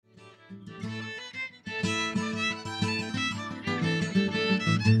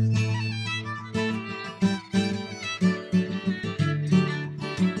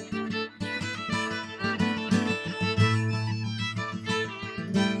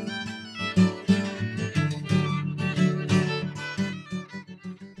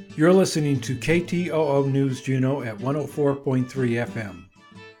You're listening to KTOO News Juneau at 104.3 FM.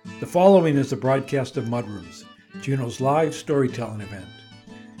 The following is a broadcast of Mudrooms, Juneau's live storytelling event.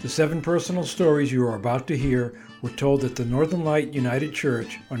 The 7 personal stories you are about to hear were told at the Northern Light United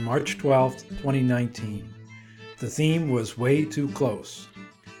Church on March 12, 2019. The theme was Way Too Close.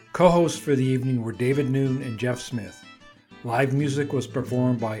 Co-hosts for the evening were David Noon and Jeff Smith. Live music was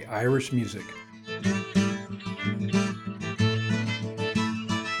performed by Irish Music.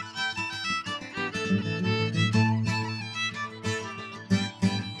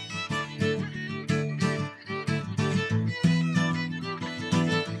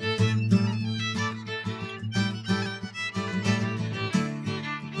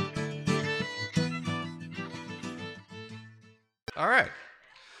 All right.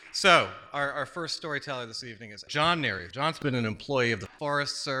 So, our first storyteller this evening is John Neary. John's been an employee of the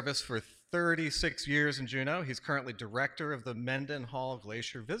Forest Service for 36 years in Juneau. He's currently director of the Mendenhall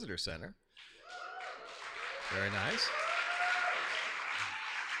Glacier Visitor Center. Very nice.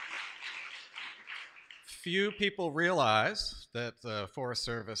 Few people realize that the Forest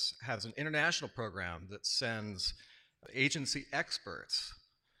Service has an international program that sends agency experts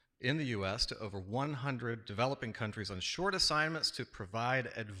in the U.S. to over 100 developing countries on short assignments to provide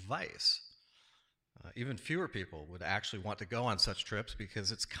advice. Even fewer people would actually want to go on such trips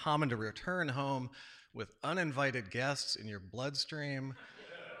because it's common to return home with uninvited guests in your bloodstream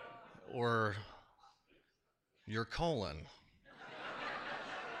or your colon.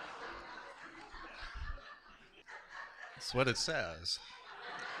 That's what it says.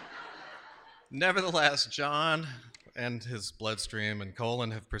 Nevertheless, John and his bloodstream and colon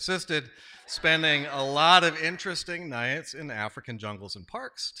have persisted, spending a lot of interesting nights in African jungles and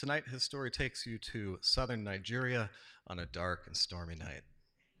parks. Tonight, his story takes you to southern Nigeria on a dark and stormy night.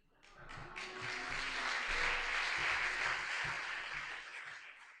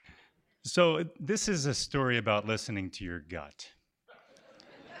 So this is a story about listening to your gut.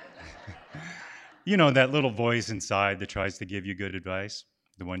 You know, that little voice inside that tries to give you good advice,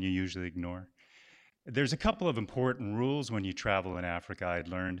 the one you usually ignore. There's a couple of important rules when you travel in Africa, I'd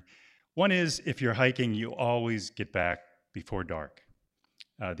learned. One is, if you're hiking, you always get back before dark.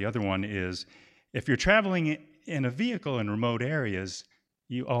 The other one is, if you're traveling in a vehicle in remote areas,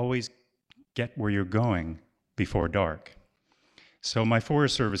 you always get where you're going before dark. So my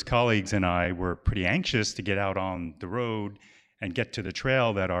Forest Service colleagues and I were pretty anxious to get out on the road and get to the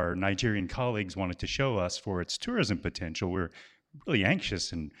trail that our Nigerian colleagues wanted to show us for its tourism potential. We're really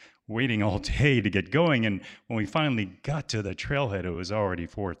anxious and waiting all day to get going, and when we finally got to the trailhead, it was already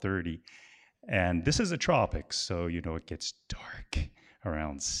 4:30. And this is the tropics, so you know it gets dark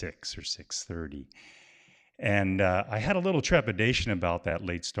around 6 or 6:30. And I had a little trepidation about that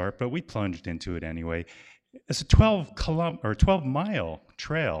late start, but we plunged into it anyway. It's a 12-mile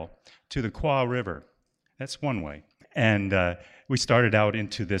trail to the Kwa River. That's one way. And we started out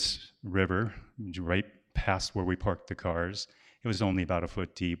into this river right past where we parked the cars. It was only about a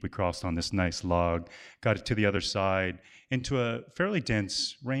foot deep. We crossed on this nice log, got it to the other side, into a fairly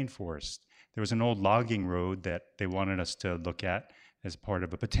dense rainforest. There was an old logging road that they wanted us to look at as part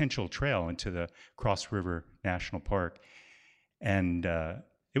of a potential trail into the Cross River National Park. And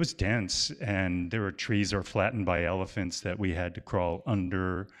it was dense, and there were trees that were flattened by elephants that we had to crawl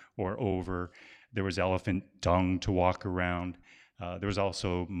under or over. There was elephant dung to walk around. There was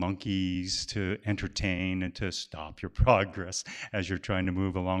also monkeys to entertain and to stop your progress as you're trying to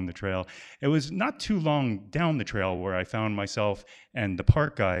move along the trail. It was not too long down the trail where I found myself and the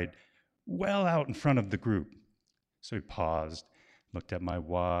park guide well out in front of the group. So we paused, looked at my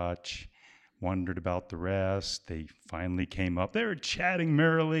watch, wondered about the rest. They finally came up. They were chatting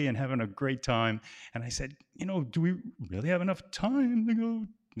merrily and having a great time. And I said, do we really have enough time to go?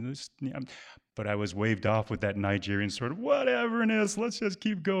 But I was waved off with that Nigerian sort of, whatever it is, let's just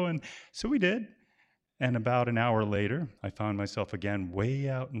keep going. So we did. And about an hour later, I found myself again way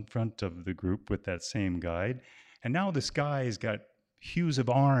out in front of the group with that same guide. And now the sky's got hues of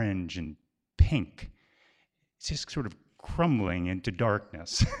orange and pink. It's just sort of crumbling into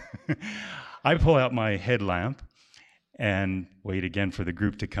darkness. I pull out my headlamp and wait again for the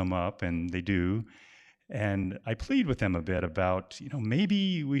group to come up, and they do. And I plead with them a bit about,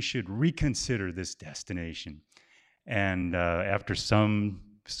 maybe we should reconsider this destination. And after some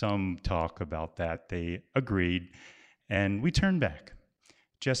talk about that, they agreed, and we turned back,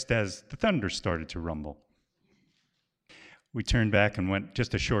 just as the thunder started to rumble. We turned back and went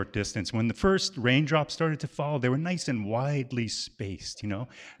just a short distance. When the first raindrops started to fall, they were nice and widely spaced,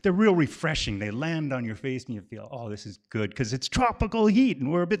 They're real refreshing. They land on your face and you feel, oh, this is good, because it's tropical heat and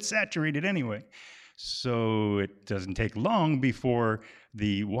we're a bit saturated anyway. So it doesn't take long before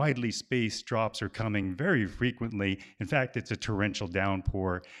the widely spaced drops are coming very frequently. In fact, it's a torrential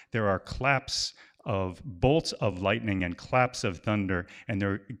downpour. There are claps of bolts of lightning and claps of thunder, and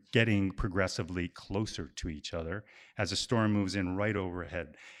they're getting progressively closer to each other as the storm moves in right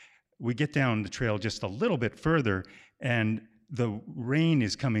overhead. We get down the trail just a little bit further, and the rain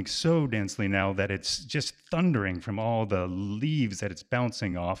is coming so densely now that it's just thundering from all the leaves that it's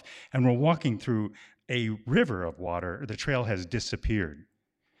bouncing off, and we're walking through a river of water. The trail has disappeared.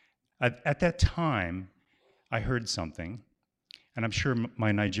 At that time, I heard something, and I'm sure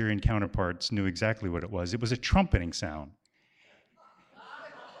my Nigerian counterparts knew exactly what it was. It was a trumpeting sound.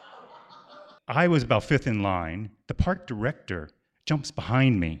 I was about fifth in line. The park director jumps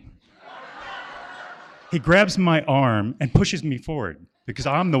behind me. He grabs my arm and pushes me forward because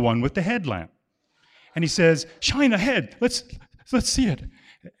I'm the one with the headlamp. And he says, "Shine ahead, let's see it."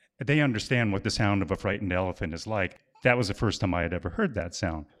 They understand what the sound of a frightened elephant is like. That was the first time I had ever heard that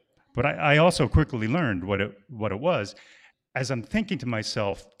sound. But I also quickly learned what it was. As I'm thinking to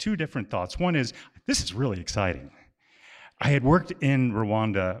myself, two different thoughts. One is, this is really exciting. I had worked in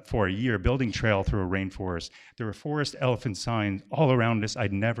Rwanda for a year building trail through a rainforest. There were forest elephant signs all around us. I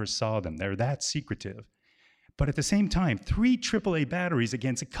never saw them. They're that secretive. But at the same time, 3 AAA batteries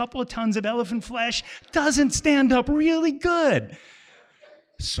against a couple of tons of elephant flesh doesn't stand up really good.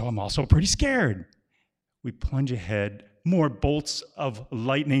 So I'm also pretty scared. We plunge ahead, more bolts of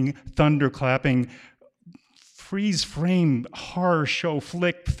lightning, thunder clapping, freeze frame horror show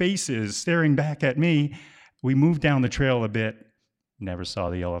flick faces staring back at me. We moved down the trail a bit, never saw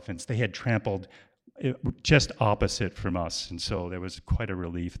the elephants. They had trampled just opposite from us, and so there was quite a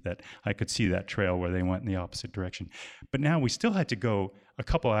relief that I could see that trail where they went in the opposite direction. But now we still had to go a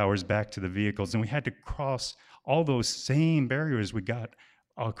couple hours back to the vehicles, and we had to cross all those same barriers we got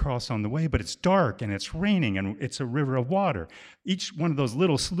across on the way, but it's dark and it's raining and it's a river of water. Each one of those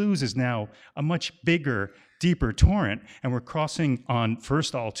little sloughs is now a much bigger, deeper torrent, and we're crossing on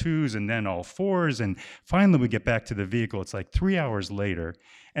first all 2s and then all 4s, and finally we get back to the vehicle. It's like 3 hours later,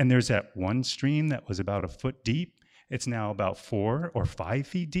 and there's that one stream that was about a foot deep. It's now about 4 or 5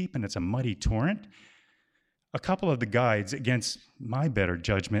 feet deep, and it's a muddy torrent. A couple of the guides, against my better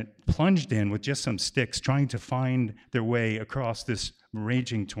judgment, plunged in with just some sticks trying to find their way across this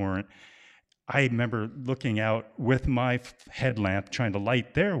raging torrent. I remember looking out with my headlamp trying to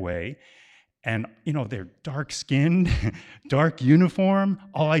light their way, and they're dark-skinned, dark uniform.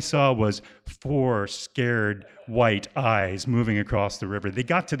 All I saw was 4 scared white eyes moving across the river. They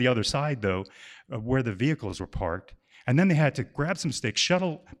got to the other side, though, where the vehicles were parked, and then they had to grab some sticks,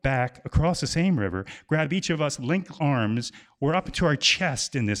 shuttle back across the same river, grab each of us, link arms. We're up to our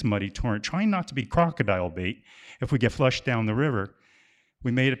chest in this muddy torrent, trying not to be crocodile bait if we get flushed down the river.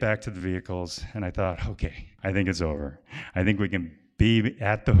 We made it back to the vehicles, and I thought, okay, I think it's over. I think we can be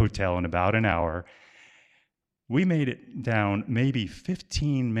at the hotel in about an hour. We made it down maybe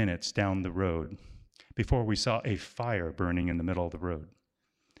 15 minutes down the road before we saw a fire burning in the middle of the road.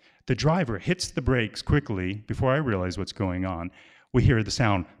 The driver hits the brakes quickly before I realize what's going on. We hear the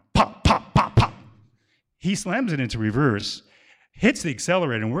sound, pop, pop, pop, pop. He slams it into reverse, hits the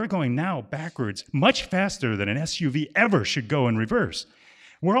accelerator, and we're going now backwards much faster than an SUV ever should go in reverse.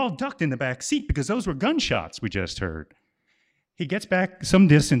 We're all ducked in the back seat because those were gunshots we just heard. He gets back some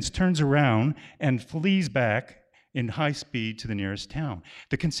distance, turns around, and flees back in high speed to the nearest town.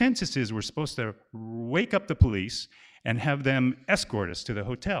 The consensus is we're supposed to wake up the police and have them escort us to the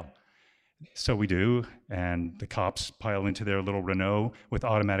hotel. So we do, and the cops pile into their little Renault with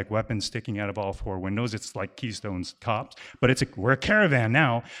automatic weapons sticking out of all 4 windows. It's like Keystone's cops, but we're a caravan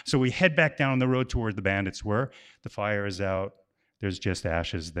now, so we head back down the road toward the bandits were. The fire is out. There's just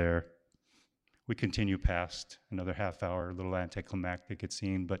ashes there. We continue past another half hour, a little anticlimactic it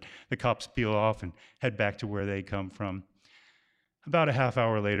seemed, but the cops peel off and head back to where they come from. About a half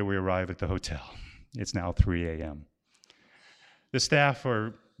hour later, we arrive at the hotel. It's now 3 a.m. The staff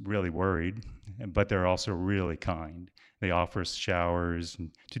are really worried, but they're also really kind. They offer us showers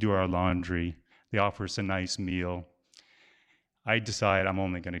and to do our laundry. They offer us a nice meal. I decide I'm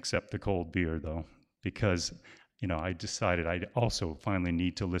only going to accept the cold beer, though, because I decided I also finally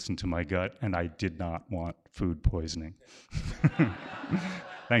need to listen to my gut, and I did not want food poisoning.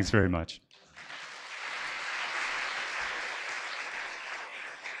 Thanks very much.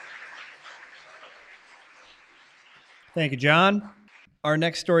 Thank you, John. Our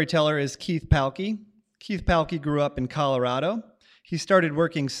next storyteller is Keith Palke. Keith Palke grew up in Colorado. He started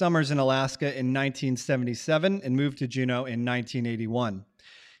working summers in Alaska in 1977 and moved to Juneau in 1981.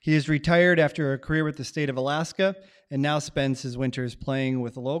 He is retired after a career with the state of Alaska and now spends his winters playing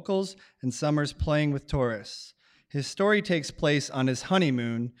with locals and summers playing with tourists. His story takes place on his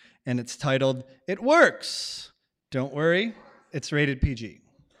honeymoon, and it's titled, "It Works!" Don't worry, it's rated PG.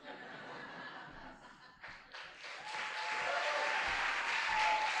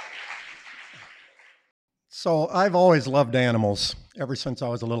 So I've always loved animals ever since I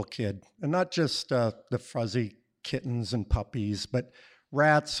was a little kid, and not just the fuzzy kittens and puppies, but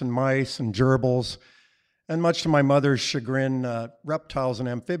rats and mice and gerbils, and much to my mother's chagrin, reptiles and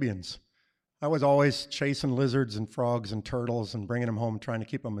amphibians. I was always chasing lizards and frogs and turtles and bringing them home, trying to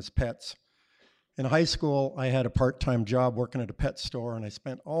keep them as pets. In high school, I had a part-time job working at a pet store, and I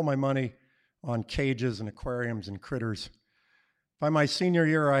spent all my money on cages and aquariums and critters. By my senior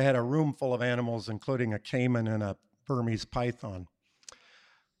year, I had a room full of animals, including a caiman and a Burmese python.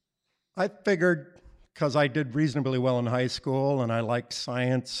 I figured, because I did reasonably well in high school and I liked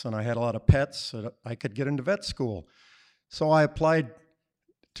science and I had a lot of pets, that I could get into vet school. So I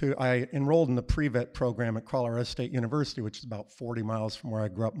enrolled in the pre-vet program at Colorado State University, which is about 40 miles from where I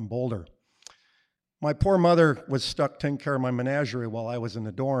grew up in Boulder. My poor mother was stuck taking care of my menagerie while I was in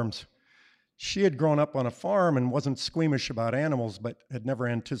the dorms. She had grown up on a farm and wasn't squeamish about animals, but had never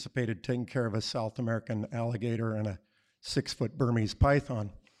anticipated taking care of a South American alligator and a 6-foot Burmese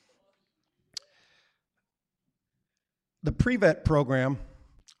python. The pre-vet program,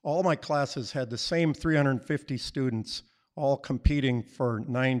 all my classes had the same 350 students, all competing for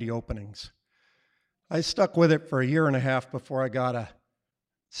 90 openings. I stuck with it for a year and a half before I got a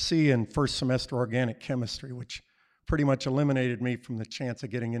C in first semester organic chemistry, which pretty much eliminated me from the chance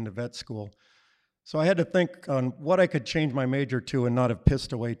of getting into vet school. So I had to think on what I could change my major to and not have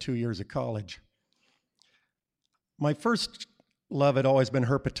pissed away 2 years of college. My first love had always been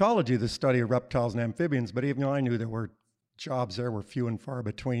herpetology, the study of reptiles and amphibians, but even though I knew there were jobs there were few and far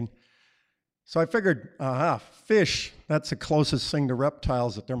between. So I figured, fish, that's the closest thing to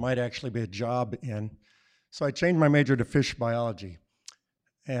reptiles that there might actually be a job in. So I changed my major to fish biology.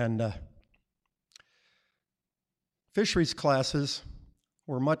 And fisheries classes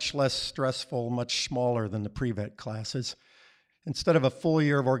were much less stressful, much smaller than the pre-vet classes. Instead of a full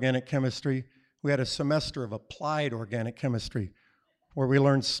year of organic chemistry, we had a semester of applied organic chemistry, where we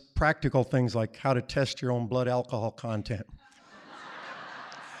learned practical things like how to test your own blood alcohol content.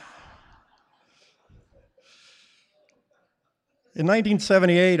 In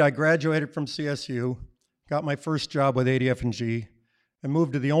 1978, I graduated from CSU, got my first job with ADF&G, and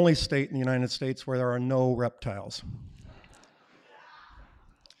moved to the only state in the United States where there are no reptiles.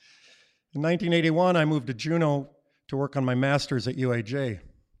 In 1981, I moved to Juneau to work on my master's at UAJ.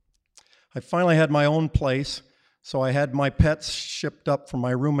 I finally had my own place, so I had my pets shipped up from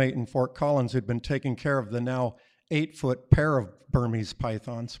my roommate in Fort Collins who'd been taking care of the now 8-foot pair of Burmese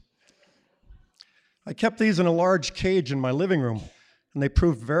pythons. I kept these in a large cage in my living room, and they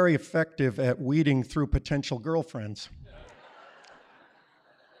proved very effective at weeding through potential girlfriends.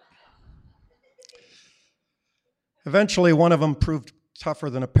 Eventually, one of them proved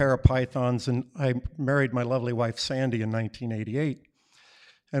tougher than a pair of pythons, and I married my lovely wife, Sandy, in 1988.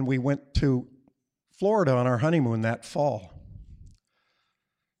 And we went to Florida on our honeymoon that fall.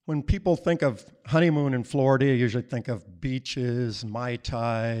 When people think of honeymoon in Florida, you usually think of beaches, Mai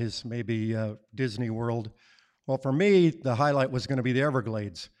Tais, maybe Disney World. Well, for me, the highlight was going to be the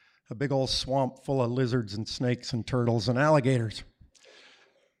Everglades, a big old swamp full of lizards and snakes and turtles and alligators.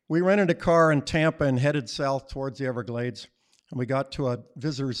 We rented a car in Tampa and headed south towards the Everglades, and we got to a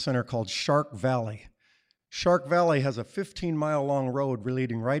visitor center called Shark Valley. Shark Valley has a 15-mile-long road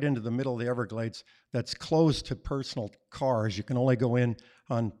leading right into the middle of the Everglades that's closed to personal cars. You can only go in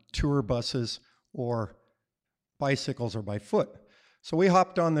on tour buses or bicycles or by foot. So we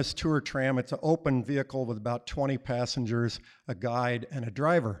hopped on this tour tram. It's an open vehicle with about 20 passengers, a guide, and a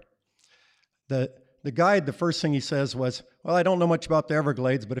driver. The guide, the first thing he says was, well, I don't know much about the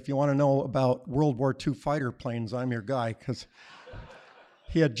Everglades, but if you want to know about World War II fighter planes, I'm your guy, because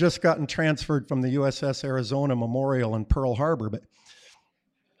he had just gotten transferred from the USS Arizona Memorial in Pearl Harbor. But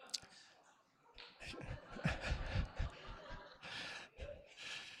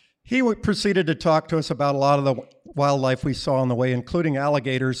he proceeded to talk to us about a lot of the wildlife we saw on the way, including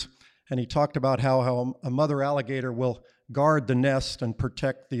alligators, and he talked about how a mother alligator will guard the nest and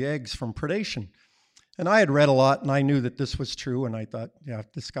protect the eggs from predation. And I had read a lot, and I knew that this was true, and I thought, yeah,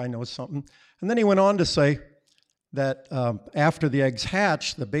 this guy knows something. And then he went on to say that after the eggs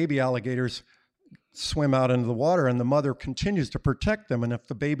hatch, the baby alligators swim out into the water, and the mother continues to protect them, and if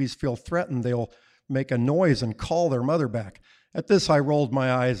the babies feel threatened, they'll make a noise and call their mother back. At this, I rolled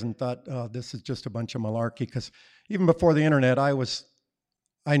my eyes and thought, this is just a bunch of malarkey, because even before the internet, I was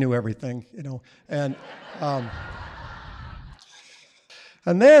I knew everything, and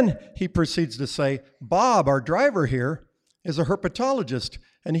then he proceeds to say, Bob, our driver here, is a herpetologist,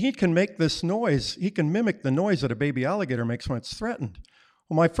 and he can make this noise. He can mimic the noise that a baby alligator makes when it's threatened.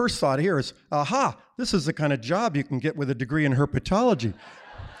 Well, my first thought here is, aha, this is the kind of job you can get with a degree in herpetology,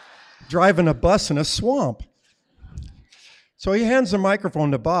 driving a bus in a swamp. So he hands the microphone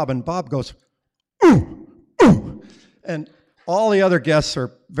to Bob, and Bob goes, ooh, ooh. And all the other guests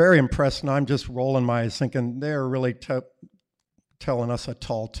are very impressed, and I'm just rolling my eyes thinking they're really telling us a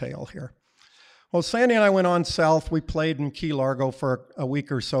tall tale here. Well, Sandy and I went on south. We played in Key Largo for a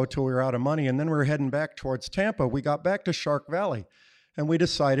week or so till we were out of money, and then we were heading back towards Tampa. We got back to Shark Valley, and we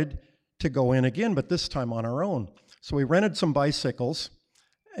decided to go in again, but this time on our own. So we rented some bicycles,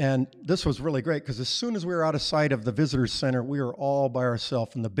 and this was really great because as soon as we were out of sight of the visitor center, we were all by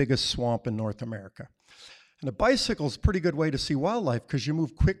ourselves in the biggest swamp in North America. And a bicycle is a pretty good way to see wildlife because you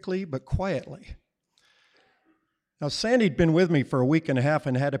move quickly but quietly. Now, Sandy'd been with me for a week and a half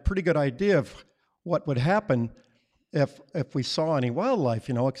and had a pretty good idea of what would happen if we saw any wildlife,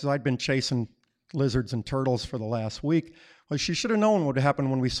 because I'd been chasing lizards and turtles for the last week. Well, she should have known what would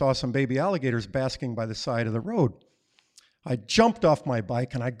happen when we saw some baby alligators basking by the side of the road. I jumped off my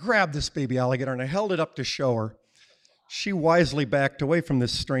bike and I grabbed this baby alligator and I held it up to show her. She wisely backed away from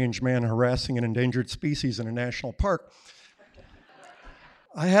this strange man harassing an endangered species in a national park.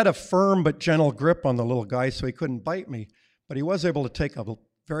 I had a firm but gentle grip on the little guy so he couldn't bite me, but he was able to take a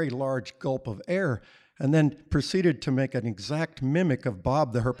very large gulp of air and then proceeded to make an exact mimic of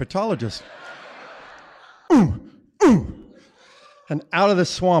Bob the herpetologist. Ooh, ooh. And out of the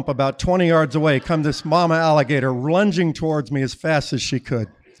swamp about 20 yards away come this mama alligator lunging towards me as fast as she could.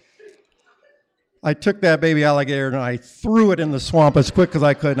 I took that baby alligator and I threw it in the swamp as quick as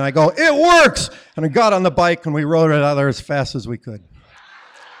I could, and I go, it works! And I got on the bike and we rode it out there as fast as we could.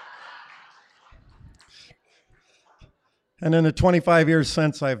 And in the 25 years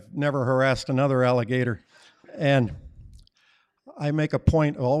since, I've never harassed another alligator. And I make a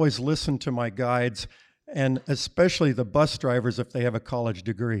point of always listen to my guides, and especially the bus drivers if they have a college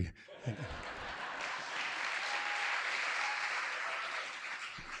degree.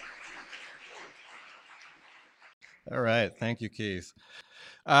 All right, thank you, Keith.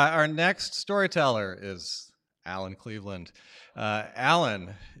 Our next storyteller is Alan Cleveland.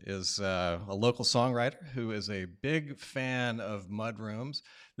 Alan is a local songwriter who is a big fan of Mudrooms.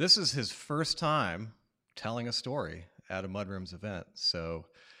 This is his first time telling a story at a Mudrooms event, so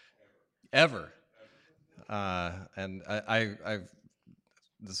ever. And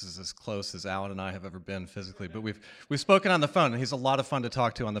this is as close as Alan and I have ever been physically, but we've spoken on the phone, and he's a lot of fun to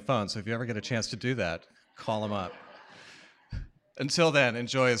talk to on the phone, so if you ever get a chance to do that, call him up. Until then,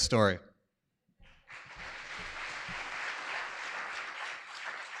 enjoy his story.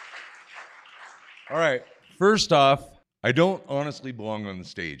 All right, first off, I don't honestly belong on the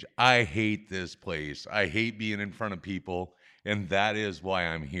stage. I hate this place. I hate being in front of people, and that is why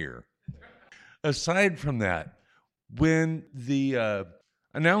I'm here. Aside from that, when the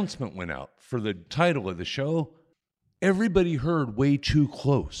announcement went out for the title of the show, everybody heard Way Too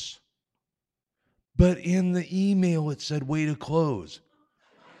Close. But in the email, it said Way to Close.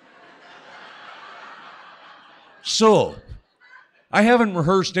 So, I haven't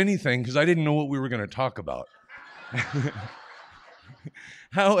rehearsed anything because I didn't know what we were going to talk about.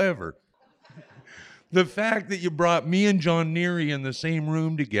 However, the fact that you brought me and John Neary in the same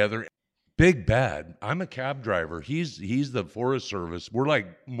room together, big bad. I'm a cab driver. He's the Forest Service. We're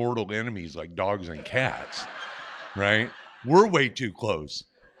like mortal enemies, like dogs and cats, right? We're way too close.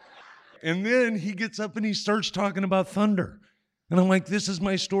 And then he gets up and he starts talking about thunder. And I'm like, this is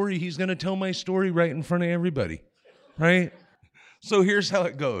my story. He's going to tell my story right in front of everybody, right? So here's how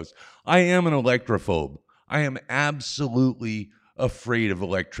it goes. I am an electrophobe. I am absolutely afraid of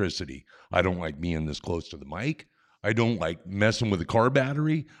electricity. I don't like being this close to the mic. I don't like messing with the car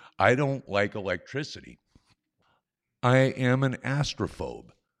battery. I don't like electricity. I am an astrophobe.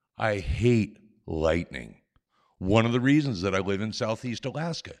 I hate lightning. One of the reasons that I live in Southeast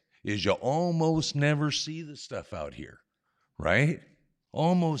Alaska is you almost never see the stuff out here, right?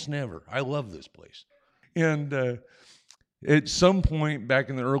 Almost never. I love this place. And at some point back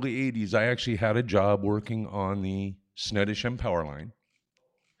in the early 80s, I actually had a job working on the Snettisham power line,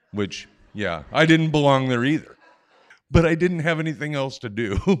 which, yeah, I didn't belong there either. But I didn't have anything else to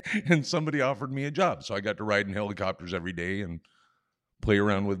do, and somebody offered me a job. So I got to ride in helicopters every day and play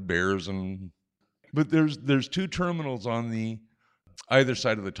around with bears. But there's two terminals on the either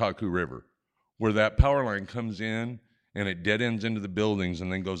side of the Taku River where that power line comes in and it dead ends into the buildings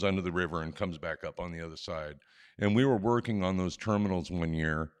and then goes under the river and comes back up on the other side. And we were working on those terminals one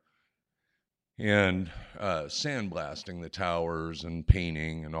year and sandblasting the towers and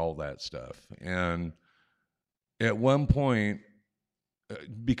painting and all that stuff. And at one point,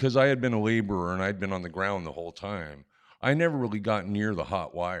 because I had been a laborer and I'd been on the ground the whole time, I never really got near the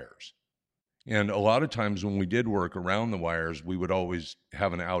hot wires. And a lot of times when we did work around the wires, we would always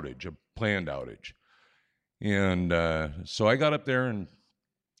have an outage, a planned outage. And so I got up there and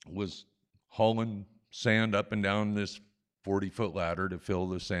was hauling sand up and down this 40-foot ladder to fill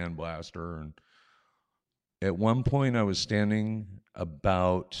the sandblaster. And at one point I was standing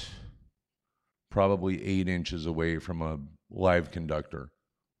about probably 8 inches away from a live conductor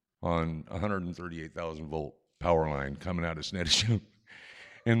on 138,000 volt power line coming out of Snettisham.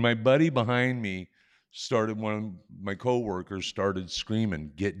 And my buddy behind me one of my coworkers started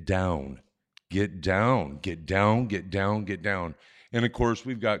screaming, "Get down, get down, get down, get down, get down." And of course,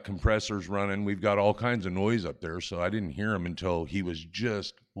 we've got compressors running. We've got all kinds of noise up there. So I didn't hear him until he was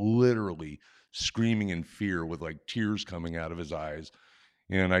just literally screaming in fear with like tears coming out of his eyes.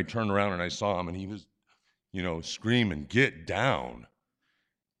 And I turned around and I saw him and he was, screaming, "Get down."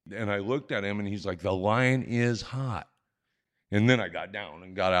 And I looked at him and he's like, "The line is hot." And then I got down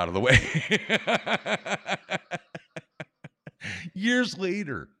and got out of the way. Years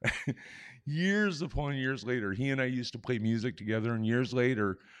later, years upon years later, he and I used to play music together. And years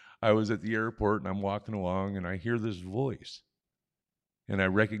later, I was at the airport and I'm walking along and I hear this voice. And I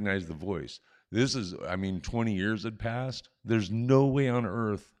recognize the voice. 20 years had passed. There's no way on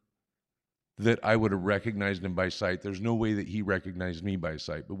earth that I would have recognized him by sight. There's no way that he recognized me by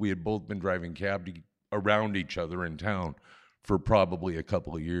sight. But we had both been driving cab around each other in town for probably a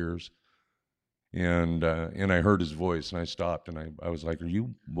couple of years. And I heard his voice and I stopped and I was like, "Are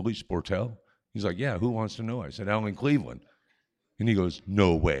you Willie Sportel?" He's like, "Yeah, who wants to know?" I said, "Alan Cleveland." And he goes,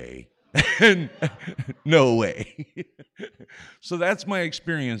 "No way." No way. So that's my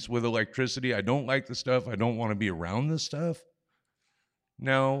experience with electricity. I don't like the stuff. I don't want to be around this stuff.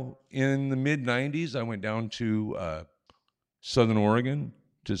 Now, in the mid-90s, I went down to Southern Oregon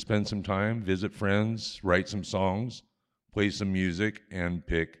to spend some time, visit friends, write some songs, play some music, and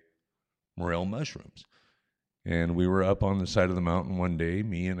pick morel mushrooms. And we were up on the side of the mountain one day,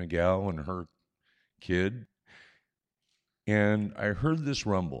 me and a gal and her kid, and I heard this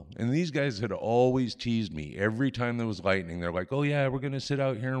rumble. And these guys had always teased me. Every time there was lightning, they're like, "Oh yeah, we're going to sit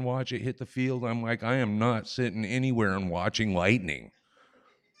out here and watch it hit the field." I'm like, I am not sitting anywhere and watching lightning.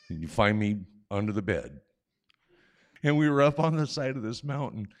 You find me under the bed. And we were up on the side of this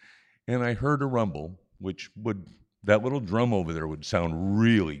mountain, and I heard a rumble, that little drum over there would sound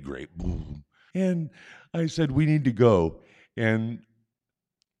really great. Boom. And I said, "We need to go." And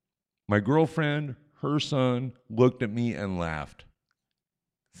my girlfriend, her son, looked at me and laughed,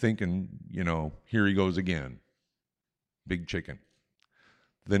 thinking, here he goes again. Big chicken.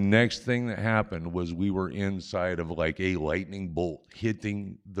 The next thing that happened was we were inside of like a lightning bolt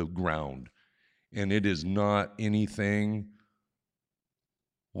hitting the ground. And it is not anything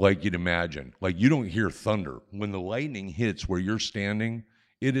like you'd imagine. Like, you don't hear thunder. When the lightning hits where you're standing,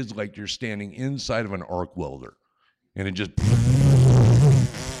 it is like you're standing inside of an arc welder. And it just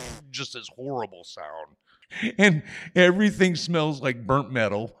this horrible sound. And everything smells like burnt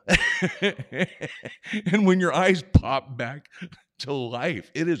metal. And when your eyes pop back to life,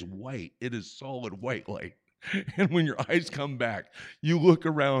 it is white. It is solid white light. And when your eyes come back, you look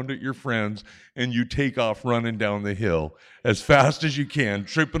around at your friends and you take off running down the hill as fast as you can,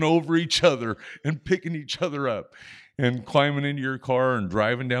 tripping over each other and picking each other up and climbing into your car and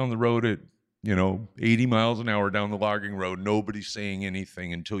driving down the road at 80 miles an hour down the logging road. Nobody's saying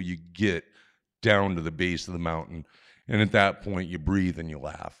anything until you get down to the base of the mountain. And at that point, you breathe and you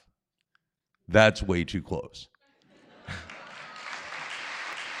laugh. That's way too close.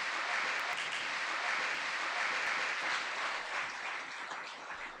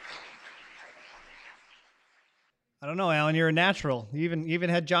 I don't know, Alan, you're a natural. You even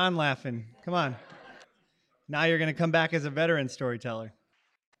had John laughing. Come on. Now you're going to come back as a veteran storyteller.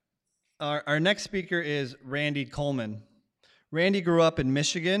 Our next speaker is Randy Coleman. Randy grew up in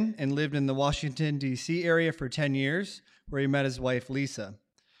Michigan and lived in the Washington, D.C. area for 10 years, where he met his wife, Lisa.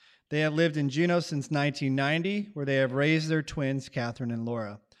 They have lived in Juneau since 1990, where they have raised their twins, Catherine and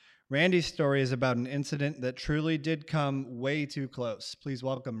Laura. Randy's story is about an incident that truly did come way too close. Please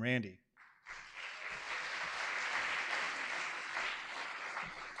welcome Randy.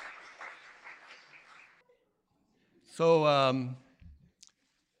 So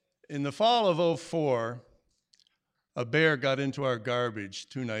in the fall of '04, a bear got into our garbage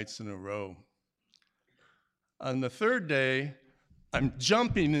 2 nights in a row. On the third day, I'm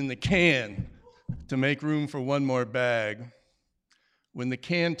jumping in the can to make room for one more bag when the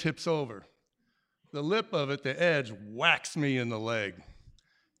can tips over. The lip of it, the edge, whacks me in the leg.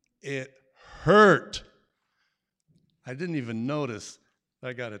 It hurt. I didn't even notice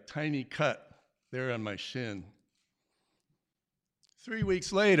I got a tiny cut there on my shin. 3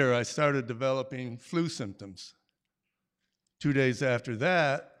 weeks later, I started developing flu symptoms. 2 days after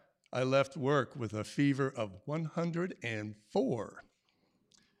that, I left work with a fever of 104.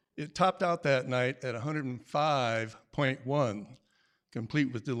 It topped out that night at 105.1,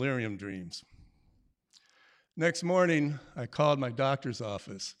 complete with delirium dreams. Next morning, I called my doctor's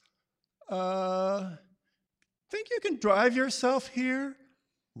office. Think you can drive yourself here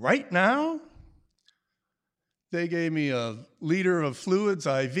right now? They gave me a liter of fluids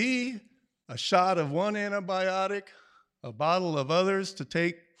IV, a shot of one antibiotic, a bottle of others to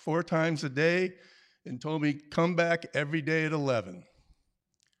take 4 times a day, and told me come back every day at 11.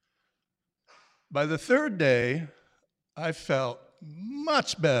 By the third day, I felt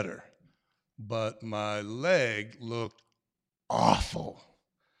much better, but my leg looked awful.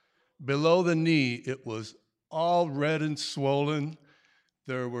 Below the knee, it was all red and swollen.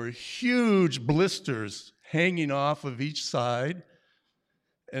 There were huge blisters hanging off of each side,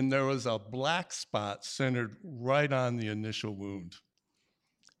 and there was a black spot centered right on the initial wound.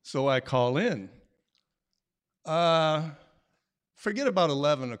 So I call in. Forget about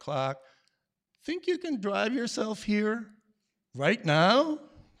 11 o'clock. Think you can drive yourself here right now?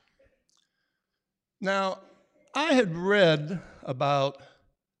 Now, I had read about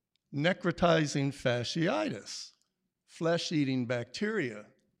necrotizing fasciitis, flesh-eating bacteria.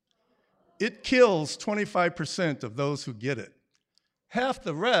 It kills 25% of those who get it. Half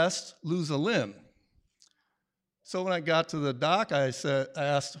the rest lose a limb. So when I got to the doc, I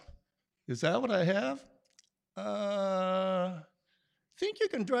asked, is that what I have? Think you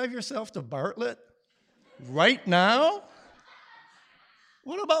can drive yourself to Bartlett right now?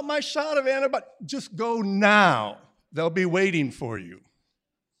 What about my shot of antibiotics? Just go now. They'll be waiting for you.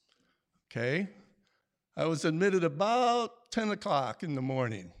 Okay? I was admitted about 10 o'clock in the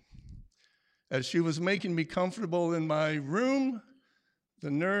morning. As she was making me comfortable in my room,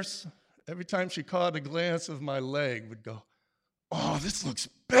 the nurse, every time she caught a glance of my leg, would go, "Oh, this looks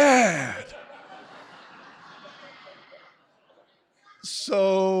bad."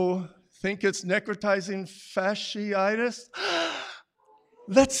 So, think it's necrotizing fasciitis?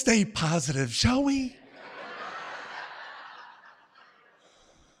 Let's stay positive, shall we?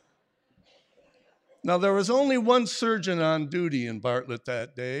 Now, there was only one surgeon on duty in Bartlett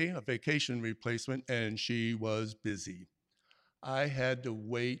that day, a vacation replacement, and she was busy. I had to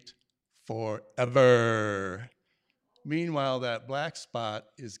wait forever. Meanwhile, that black spot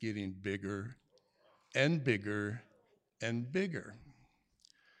is getting bigger and bigger and bigger.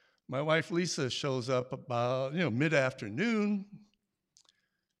 My wife Lisa shows up about, mid-afternoon.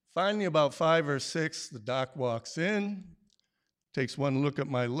 Finally, about 5 or 6, the doc walks in, takes one look at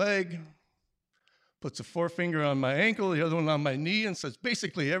my leg, puts a forefinger on my ankle, the other one on my knee, and says,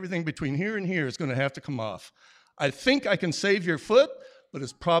 basically everything between here and here is going to have to come off. I think I can save your foot, but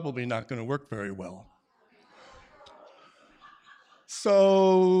it's probably not going to work very well.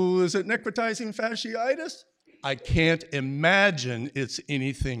 So, is it necrotizing fasciitis? I can't imagine it's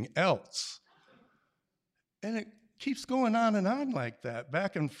anything else. And it keeps going on and on like that,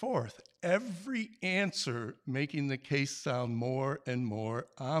 back and forth. Every answer making the case sound more and more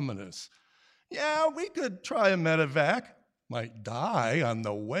ominous. Yeah, we could try a medevac, might die on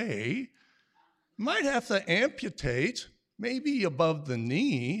the way, might have to amputate, maybe above the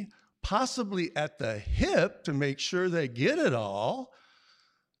knee, possibly at the hip to make sure they get it all.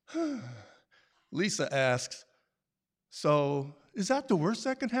 Lisa asks, so is that the worst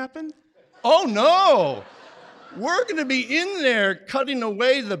that can happen? Oh no, we're gonna be in there cutting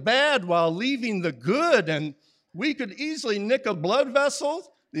away the bad while leaving the good, and we could easily nick a blood vessel.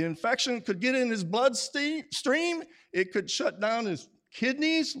 The infection could get in his bloodstream. It could shut down his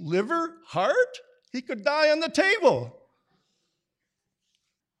kidneys, liver, heart. He could die on the table.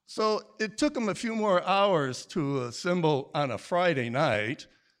 So it took him a few more hours to assemble on a Friday night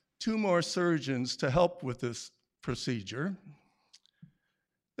 2 more surgeons to help with this procedure.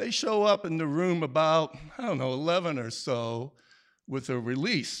 They show up in the room about, 11 or so with a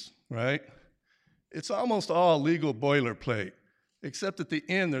release, right? It's almost all legal boilerplate, except at the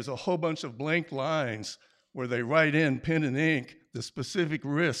end there's a whole bunch of blank lines where they write in pen and ink the specific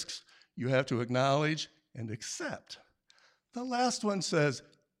risks you have to acknowledge and accept. The last one says,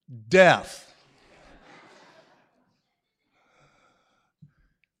 death.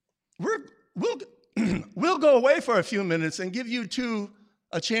 We'll go away for a few minutes and give you two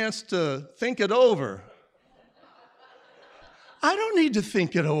a chance to think it over. I don't need to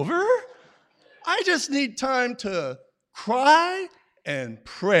think it over. I just need time to cry and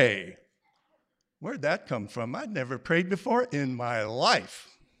pray. Where'd that come from? I'd never prayed before in my life.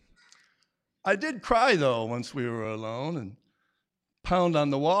 I did cry, though, once we were alone and pound on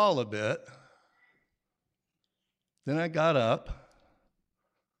the wall a bit. Then I got up,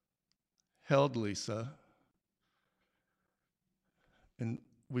 held Lisa, and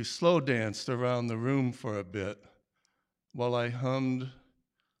we slow danced around the room for a bit while I hummed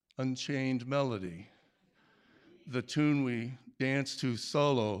Unchained Melody, the tune we danced to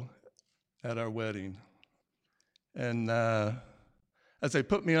solo at our wedding. And as they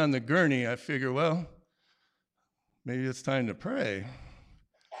put me on the gurney, I figure, well, maybe it's time to pray.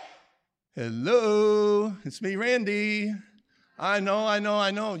 Hello, it's me, Randy. I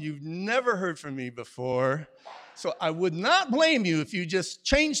know. You've never heard from me before. So I would not blame you if you just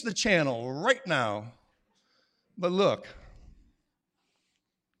changed the channel right now. But look,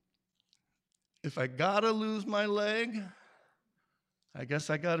 if I gotta lose my leg, I guess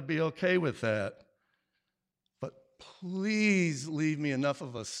I gotta be okay with that. But please leave me enough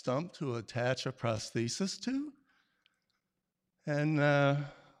of a stump to attach a prosthesis to. And,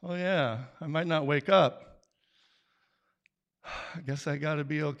 oh yeah, I might not wake up. I guess I gotta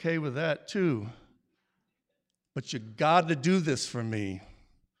be okay with that too. But you gotta do this for me.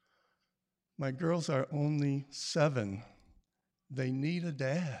 My girls are only 7. They need a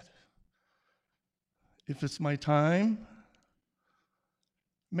dad. If it's my time,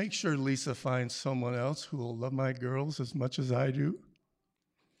 make sure Lisa finds someone else who will love my girls as much as I do.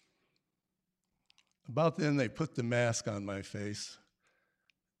 About then, they put the mask on my face,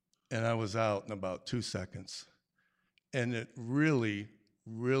 and I was out in about 2 seconds. And it really,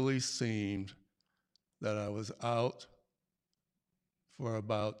 really seemed that I was out for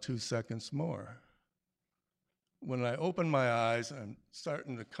about 2 seconds more. When I opened my eyes, I'm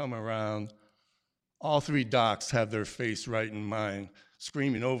starting to come around. All 3 docs have their face right in mine,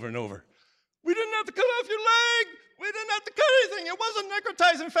 screaming over and over, "We didn't have to cut off your leg! We didn't have to cut anything! It wasn't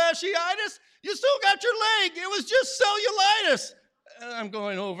necrotizing fasciitis! You still got your leg! It was just cellulitis!" And I'm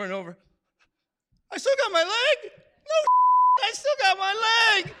going over and over, "I still got my leg? No, I still got my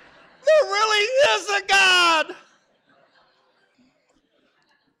leg! There really is a God!"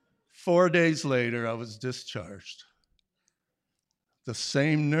 4 days later, I was discharged. The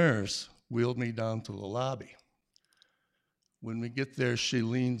same nurse wheeled me down to the lobby. When we get there, she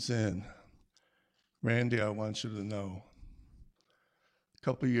leans in. "Randy, I want you to know, a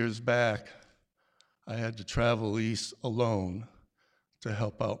couple years back, I had to travel east alone to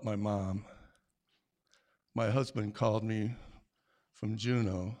help out my mom. My husband called me from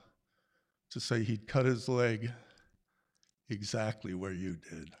Juneau to say he'd cut his leg exactly where you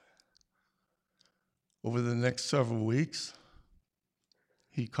did. Over the next several weeks,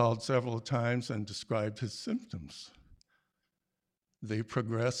 he called several times and described his symptoms. They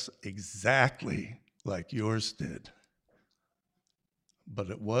progress exactly like yours did, but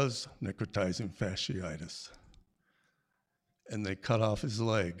it was necrotizing fasciitis, and they cut off his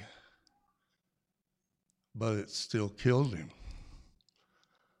leg, but it still killed him.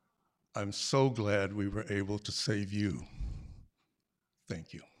 I'm so glad we were able to save you.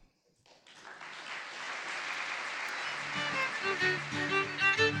 Thank you."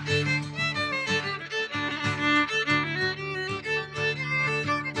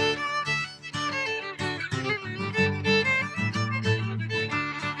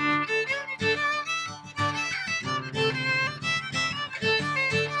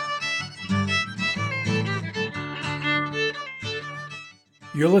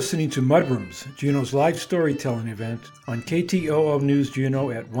 You're listening to Mudrooms, Juneau's live storytelling event on KTOO News Juneau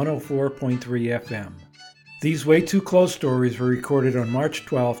at 104.3 FM. These Way Too Close stories were recorded on March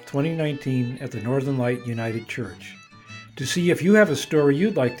 12, 2019 at the Northern Light United Church. To see if you have a story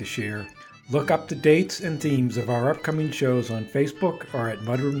you'd like to share, look up the dates and themes of our upcoming shows on Facebook or at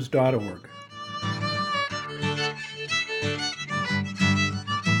mudrooms.org.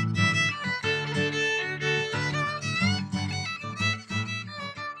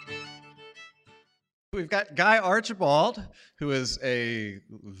 We've got Guy Archibald, who is a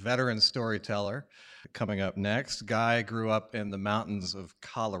veteran storyteller, coming up next. Guy grew up in the mountains of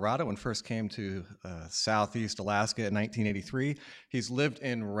Colorado and first came to southeast Alaska in 1983. He's lived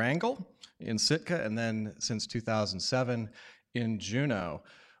in Wrangell, in Sitka, and then since 2007 in Juneau.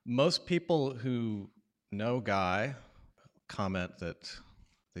 Most people who know Guy comment that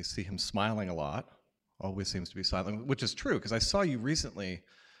they see him smiling a lot, always seems to be smiling, which is true, because I saw you recently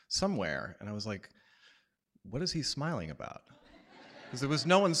somewhere, and I was like, what is he smiling about? Because there was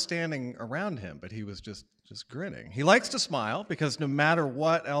no one standing around him, but he was just grinning. He likes to smile because no matter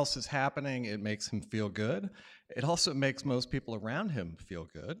what else is happening, it makes him feel good. It also makes most people around him feel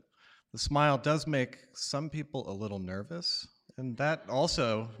good. The smile does make some people a little nervous, and that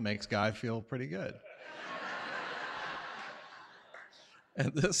also makes Guy feel pretty good.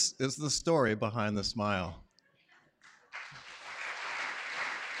 And this is the story behind the smile.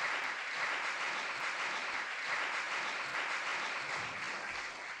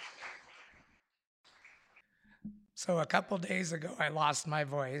 So a couple days ago, I lost my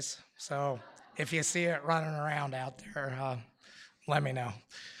voice. So if you see it running around out there, let me know.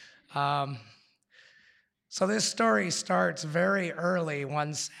 So this story starts very early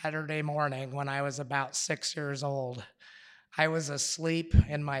one Saturday morning when I was about 6 years old. I was asleep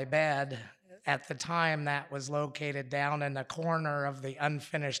in my bed at the time that was located down in the corner of the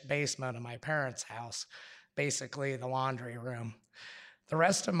unfinished basement of my parents' house, basically the laundry room. The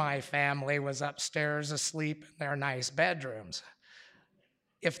rest of my family was upstairs asleep in their nice bedrooms.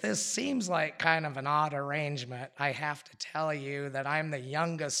 If this seems like kind of an odd arrangement, I have to tell you that I'm the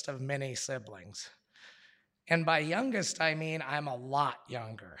youngest of many siblings. And by youngest, I mean I'm a lot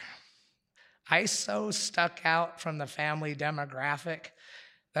younger. I so stuck out from the family demographic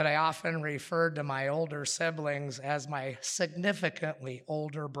that I often referred to my older siblings as my significantly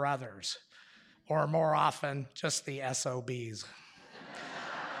older brothers, or more often, just the SOBs.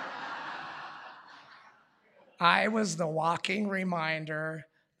 I was the walking reminder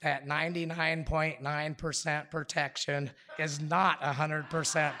that 99.9% protection is not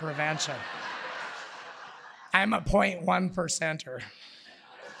 100% prevention. I'm a 0.1%er.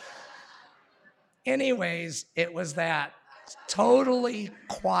 Anyways, it was that totally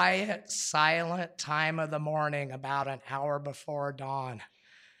quiet, silent time of the morning about an hour before dawn.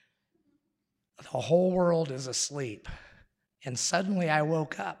 The whole world is asleep. And suddenly I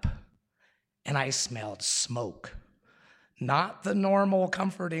woke up and I smelled smoke. Not the normal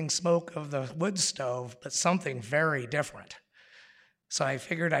comforting smoke of the wood stove, but something very different. So I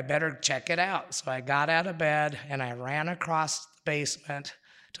figured I better check it out. So I got out of bed and I ran across the basement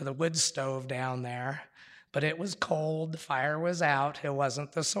to the wood stove down there, but it was cold, the fire was out, it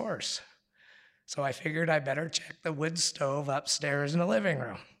wasn't the source. So I figured I better check the wood stove upstairs in the living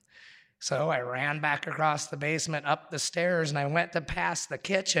room. So I ran back across the basement, up the stairs, and I went to pass the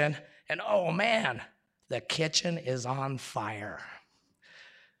kitchen, and oh man, the kitchen is on fire.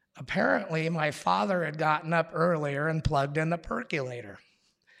 Apparently, my father had gotten up earlier and plugged in the percolator,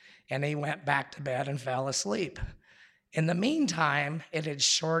 and he went back to bed and fell asleep. In the meantime, it had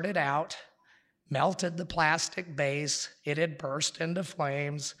shorted out, melted the plastic base, it had burst into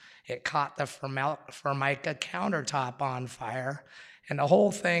flames, it caught the Formica countertop on fire, and the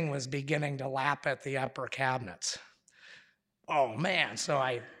whole thing was beginning to lap at the upper cabinets. Oh man, so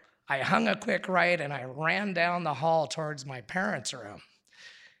I hung a quick right and I ran down the hall towards my parents' room.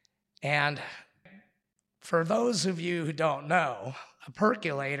 And for those of you who don't know, a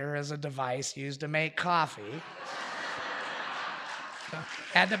percolator is a device used to make coffee.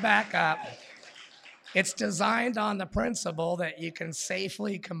 Had to back up. It's designed on the principle that you can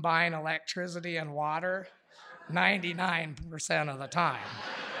safely combine electricity and water 99% of the time.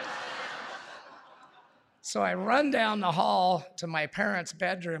 So I run down the hall to my parents'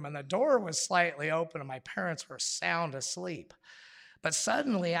 bedroom, and the door was slightly open, and my parents were sound asleep. But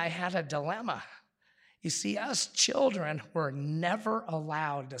suddenly I had a dilemma. You see, us children were never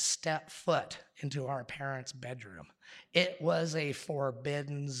allowed to step foot into our parents' bedroom. It was a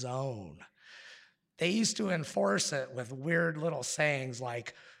forbidden zone. They used to enforce it with weird little sayings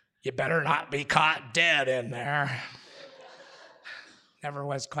like, "You better not be caught dead in there." Never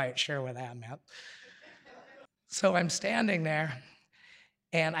was quite sure what that meant. So I'm standing there,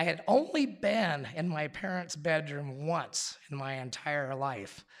 and I had only been in my parents' bedroom once in my entire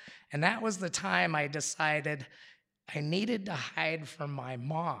life. And that was the time I decided I needed to hide from my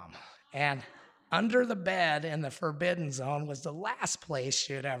mom. And under the bed in the forbidden zone was the last place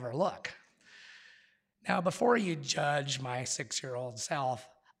she'd ever look. Now, before you judge my 6-year-old self,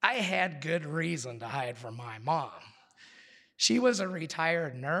 I had good reason to hide from my mom. She was a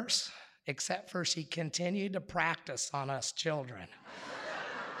retired nurse, except for she continued to practice on us children,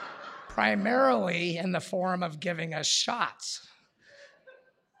 primarily in the form of giving us shots.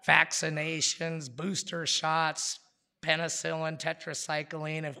 Vaccinations, booster shots, penicillin,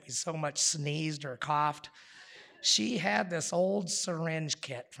 tetracycline if we so much sneezed or coughed. She had this old syringe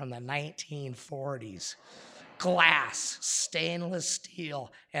kit from the 1940s. Glass, stainless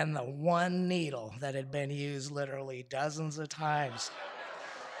steel, and the one needle that had been used literally dozens of times.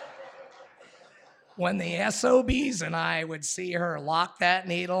 When the SOBs and I would see her lock that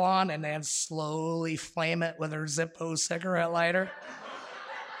needle on and then slowly flame it with her Zippo cigarette lighter,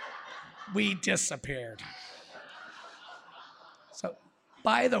 we disappeared. So,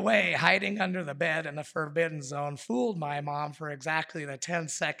 by the way, hiding under the bed in the forbidden zone fooled my mom for exactly the 10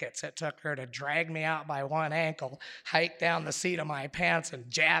 seconds it took her to drag me out by one ankle, hike down the seat of my pants,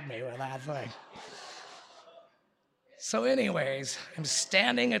 and jab me with that thing. So anyways, I'm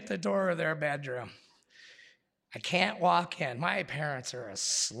standing at the door of their bedroom. I can't walk in. My parents are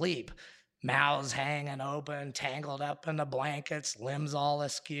asleep, mouths hanging open, tangled up in the blankets, limbs all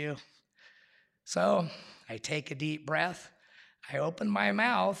askew. So I take a deep breath, I open my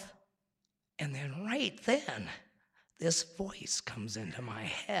mouth, and then right then, this voice comes into my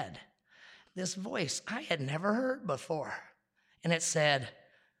head. This voice I had never heard before. And it said,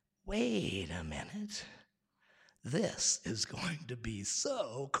 "Wait a minute. This is going to be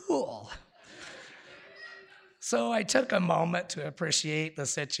so cool." So I took a moment to appreciate the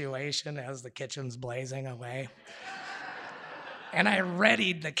situation as the kitchen's blazing away. And I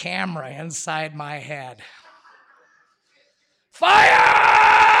readied the camera inside my head. Fire!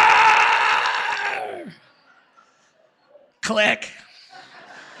 Click.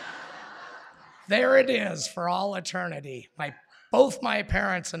 There it is for all eternity. Both my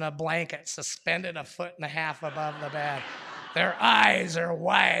parents in a blanket suspended 1.5 feet above the bed. Their eyes are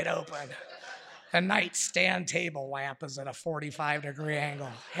wide open. The nightstand table lamp is at a 45-degree angle,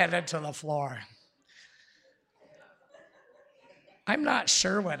 headed to the floor. I'm not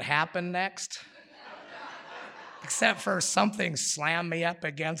sure what happened next, except for something slammed me up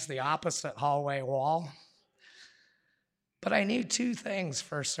against the opposite hallway wall. But I knew 2 things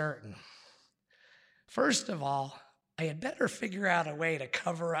for certain. First of all, I had better figure out a way to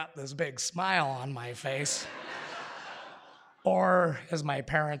cover up this big smile on my face. Or, as my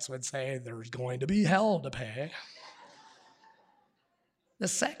parents would say, there's going to be hell to pay. The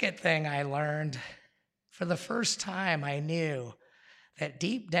second thing I learned, for the first time I knew that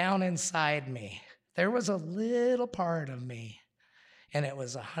deep down inside me, there was a little part of me, and it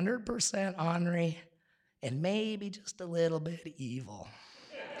was 100% ornery and maybe just a little bit evil.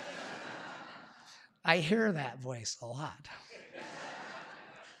 I hear that voice a lot.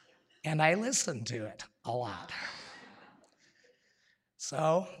 And I listen to it a lot.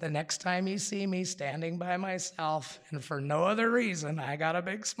 So the next time you see me standing by myself, and for no other reason, I got a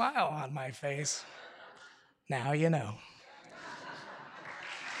big smile on my face, now you know.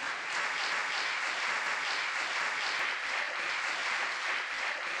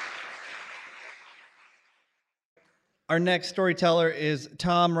 Our next storyteller is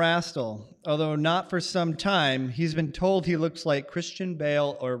Tom Rastel. Although not for some time, he's been told he looks like Christian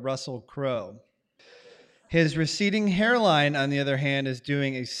Bale or Russell Crowe. His receding hairline, on the other hand, is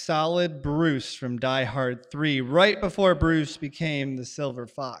doing a solid Bruce from Die Hard 3, right before Bruce became the Silver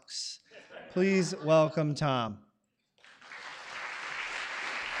Fox. Please welcome Tom.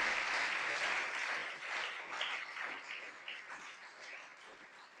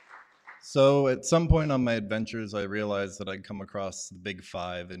 So at some point on my adventures, I realized that I'd come across the big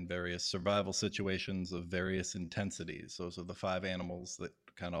 5 in various survival situations of various intensities. Those are the 5 animals that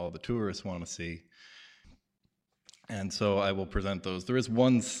kind of all the tourists want to see. And so I will present those. There is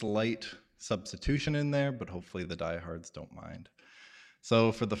one slight substitution in there, but hopefully the diehards don't mind.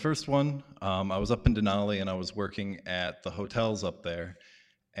 So for the first one, I was up in Denali and I was working at the hotels up there.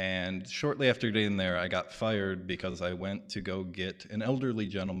 And shortly after getting there, I got fired because I went to go get an elderly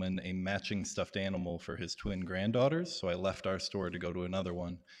gentleman a matching stuffed animal for his twin granddaughters. So I left our store to go to another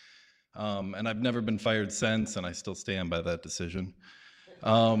one. And I've never been fired since, and I still stand by that decision.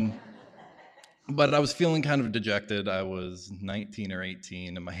 But I was feeling kind of dejected. I was 19 or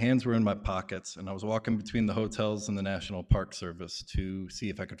 18, and my hands were in my pockets, and I was walking between the hotels and the National Park Service to see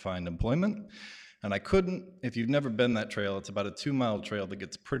if I could find employment. And I couldn't. If you've never been that trail, it's about a 2-mile trail that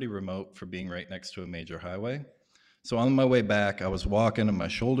gets pretty remote for being right next to a major highway. So on my way back, I was walking, and my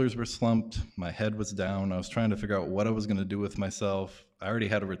shoulders were slumped, my head was down. I was trying to figure out what I was going to do with myself. I already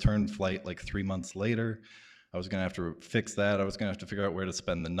had a return flight like 3 months later. I was going to have to fix that. I was going to have to figure out where to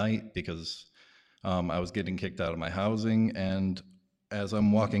spend the night because I was getting kicked out of my housing, and as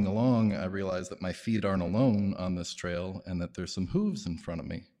I'm walking along, I realized that my feet aren't alone on this trail and that there's some hooves in front of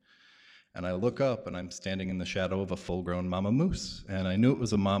me. And I look up, and I'm standing in the shadow of a full-grown mama moose. And I knew it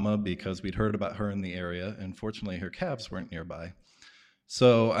was a mama because we'd heard about her in the area, and fortunately her calves weren't nearby.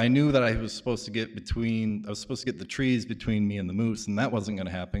 So I knew that I was supposed to get the trees between me and the moose, and that wasn't going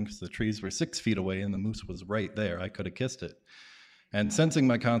to happen because the trees were 6 feet away and the moose was right there. I could have kissed it. And sensing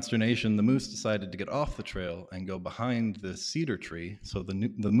my consternation, the moose decided to get off the trail and go behind this cedar tree, so the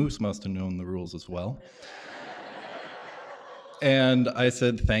moose must have known the rules as well. And I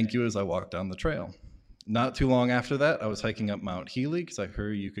said thank you as I walked down the trail. Not too long after that, I was hiking up Mount Healy because I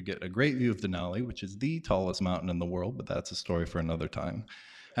heard you could get a great view of Denali, which is the tallest mountain in the world, but that's a story for another time.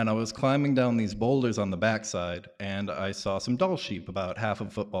 And I was climbing down these boulders on the backside, and I saw some Dall sheep about half a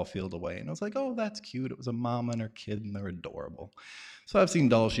football field away. And I was like, oh, that's cute. It was a mama and her kid, and they're adorable. So I've seen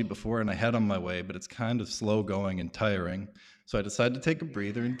Dall sheep before, and I head on my way, but it's kind of slow going and tiring. So I decided to take a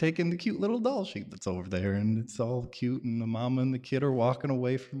breather and take in the cute little Dall sheep that's over there. And it's all cute, and the mama and the kid are walking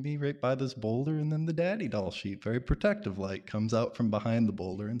away from me right by this boulder. And then the daddy Dall sheep, very protective-like, comes out from behind the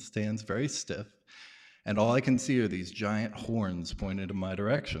boulder and stands very stiff. And all I can see are these giant horns pointed in my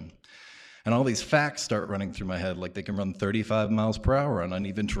direction. And all these facts start running through my head, like they can run 35 miles per hour on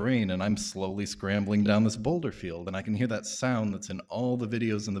uneven terrain, and I'm slowly scrambling down this boulder field, and I can hear that sound that's in all the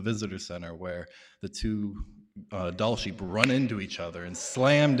videos in the visitor center where the two Dall sheep run into each other and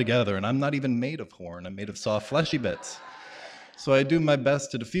slam together, and I'm not even made of horn, I'm made of soft fleshy bits. So I do my best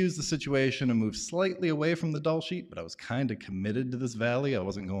to diffuse the situation and move slightly away from the Dall sheep, but I was kind of committed to this valley, I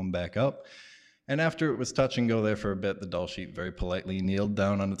wasn't going back up. And after it was touch and go there for a bit, the Dall sheep very politely kneeled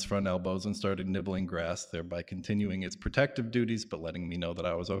down on its front elbows and started nibbling grass, thereby continuing its protective duties, but letting me know that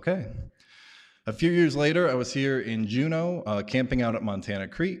I was okay. A few years later, I was here in Juneau, camping out at Montana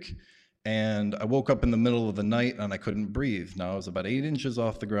Creek, and I woke up in the middle of the night and I couldn't breathe. Now I was about 8 inches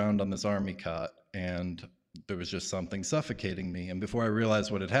off the ground on this army cot, and there was just something suffocating me. And before I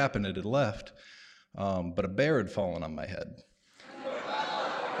realized what had happened, it had left, but a bear had fallen on my head.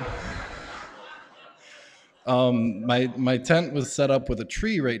 My tent was set up with a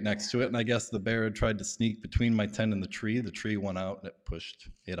tree right next to it, and I guess the bear had tried to sneak between my tent and the tree. The tree went out and it pushed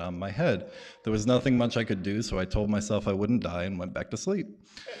it on my head. There was nothing much I could do, so I told myself I wouldn't die and went back to sleep.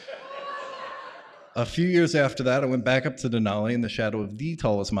 A few years after that, I went back up to Denali in the shadow of the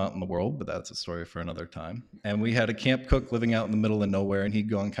tallest mountain in the world, but that's a story for another time. And we had a camp cook living out in the middle of nowhere, and he'd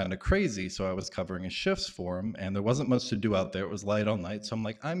gone kind of crazy, so I was covering his shifts for him, and there wasn't much to do out there. It was light all night, so I'm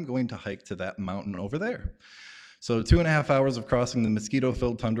like, I'm going to hike to that mountain over there. So 2.5 hours of crossing the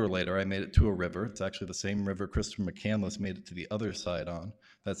mosquito-filled tundra later, I made it to a river. It's actually the same river Christopher McCandless made it to the other side on.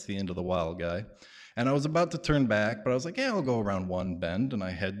 That's the end of the Wild Guy. And I was about to turn back, but I was like, yeah, I'll go around one bend, and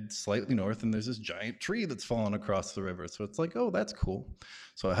I head slightly north, and there's this giant tree that's fallen across the river. So it's like, oh, that's cool.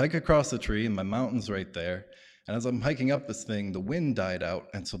 So I hike across the tree, and my mountain's right there. And as I'm hiking up this thing, the wind died out,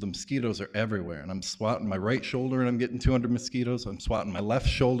 and so the mosquitoes are everywhere. And I'm swatting my right shoulder, and I'm getting 200 mosquitoes. I'm swatting my left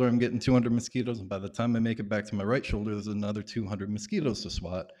shoulder, I'm getting 200 mosquitoes. And by the time I make it back to my right shoulder, there's another 200 mosquitoes to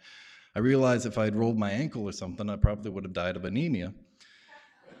swat. I realized if I had rolled my ankle or something, I probably would have died of anemia.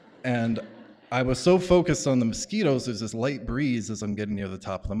 And I was so focused on the mosquitoes, there's this light breeze as I'm getting near the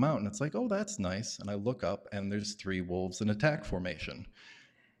top of the mountain. It's like, oh, that's nice. And I look up, and there's 3 wolves in attack formation.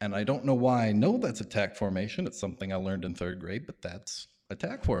 And I don't know why I know that's attack formation. It's something I learned in 3rd grade, but that's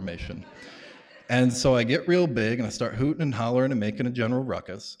attack formation. And so I get real big, and I start hooting and hollering and making a general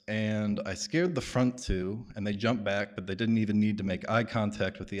ruckus. And I scared the front 2, and they jumped back, but they didn't even need to make eye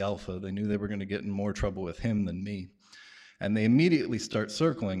contact with the alpha. They knew they were going to get in more trouble with him than me. And they immediately start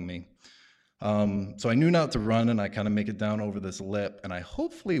circling me. So I knew not to run, and I kind of make it down over this lip, and I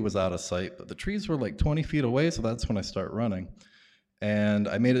hopefully was out of sight, but the trees were like 20 feet away, so that's when I start running. And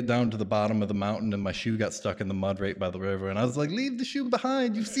I made it down to the bottom of the mountain, and my shoe got stuck in the mud right by the river, and I was like, leave the shoe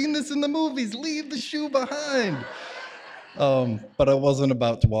behind. You've seen this in the movies. Leave the shoe behind. But I wasn't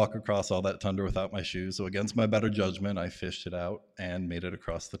about to walk across all that tundra without my shoes, so against my better judgment, I fished it out and made it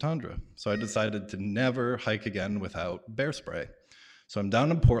across the tundra. So I decided to never hike again without bear spray. So I'm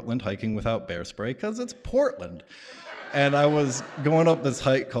down in Portland hiking without bear spray because it's Portland. And I was going up this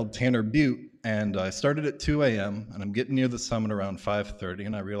hike called Tanner Butte, and I started at 2 a.m., and I'm getting near the summit around 5:30,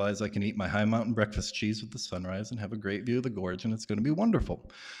 and I realize I can eat my high mountain breakfast cheese with the sunrise and have a great view of the gorge, and it's going to be wonderful.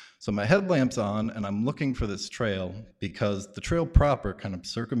 So my headlamp's on, and I'm looking for this trail because the trail proper kind of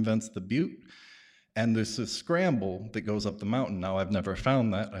circumvents the butte, and there's this scramble that goes up the mountain. Now, I've never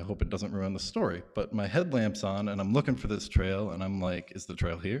found that. I hope it doesn't ruin the story. But my headlamp's on, and I'm looking for this trail, and I'm like, is the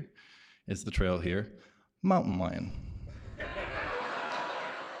trail here? Is the trail here? Mountain lion.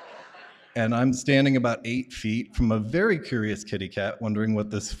 And I'm standing about 8 feet from a very curious kitty cat, wondering what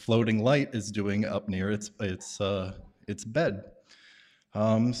this floating light is doing up near its bed.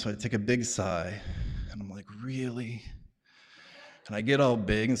 So I take a big sigh, and I'm like, really? And I get all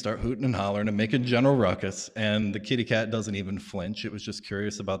big and start hooting and hollering and making general ruckus, and the kitty cat doesn't even flinch. It was just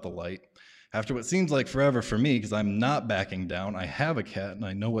curious about the light. After what seems like forever for me, because I'm not backing down, I have a cat, and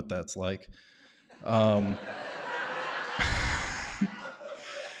I know what that's like.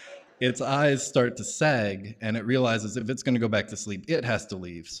 its eyes start to sag, and it realizes if it's going to go back to sleep, it has to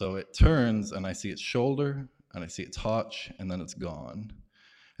leave. So it turns, and I see its shoulder, and I see its haunch, and then it's gone.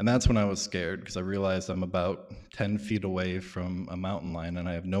 And that's when I was scared, because I realized I'm about 10 feet away from a mountain lion, and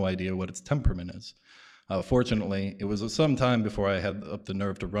I have no idea what its temperament is. Fortunately, it was some time before I had up the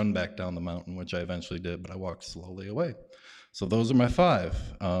nerve to run back down the mountain, which I eventually did, but I walked slowly away. So those are my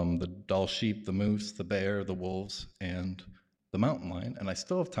 5, the Dall sheep, the moose, the bear, the wolves, and the mountain lion. And I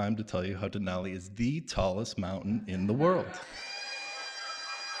still have time to tell you how Denali is the tallest mountain in the world.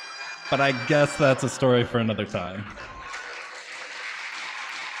 But I guess that's a story for another time.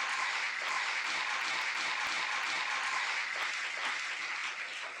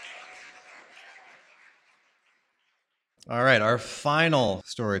 All right, our final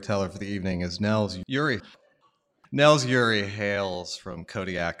storyteller for the evening is Nels Uri. Nels Uri hails from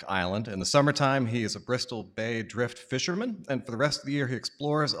Kodiak Island. In the summertime, he is a Bristol Bay drift fisherman, and for the rest of the year, he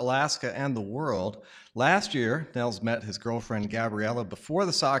explores Alaska and the world. Last year, Nels met his girlfriend Gabriella before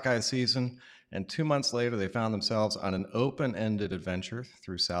the sockeye season, and 2 months later, they found themselves on an open-ended adventure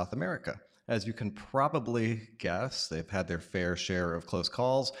through South America. As you can probably guess, they've had their fair share of close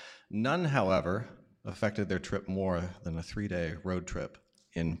calls. None, however, affected their trip more than a 3-day road trip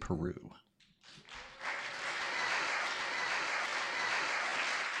in Peru.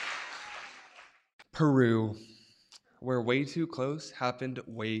 Peru, where way too close happened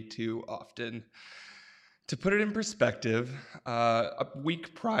way too often. To put it in perspective, a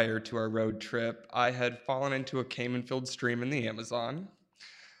week prior to our road trip, I had fallen into a caiman-filled stream in the Amazon.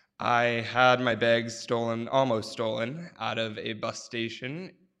 I had my bags stolen, almost stolen, out of a bus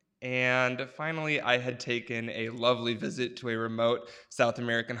station. And finally, I had taken a lovely visit to a remote South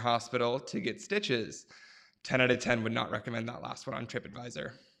American hospital to get stitches. 10 out of 10 would not recommend that last one on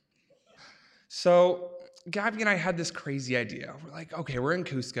TripAdvisor. So Gabby and I had this crazy idea. We're like, okay, we're in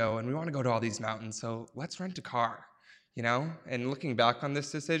Cusco and we want to go to all these mountains, so let's rent a car, you know? And looking back on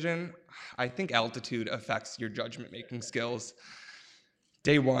this decision, I think altitude affects your judgment-making skills.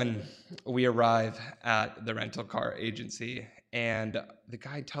 Day 1, we arrive at the rental car agency, and the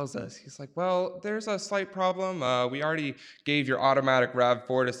guy tells us, he's like, well, there's a slight problem. We already gave your automatic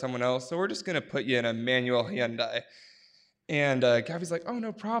RAV4 to someone else, so we're just going to put you in a manual Hyundai. And Gabby's like, oh,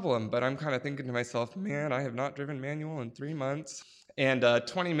 no problem. But I'm kind of thinking to myself, man, I have not driven manual in 3 months. And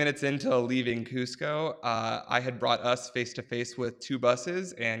 20 minutes into leaving Cusco, I had brought us face-to-face with 2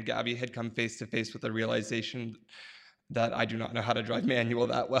 buses, and Gabby had come face-to-face with the realization that I do not know how to drive manual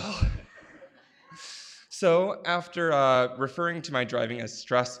that well. So after referring to my driving as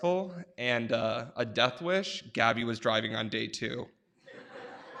stressful and a death wish, Gabby was driving on day 2.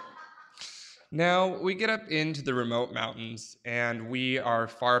 Now, we get up into the remote mountains, and we are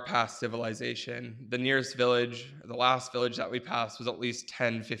far past civilization. The nearest village, the last village that we passed, was at least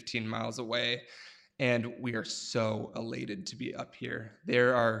 10, 15 miles away, and we are so elated to be up here.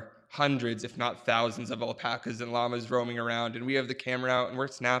 There are hundreds, if not thousands, of alpacas and llamas roaming around, and we have the camera out, and we're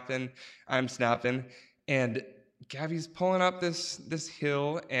snapping. I'm snapping, and Gabby's pulling up this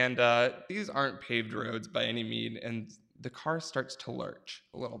hill, and these aren't paved roads by any means, and the car starts to lurch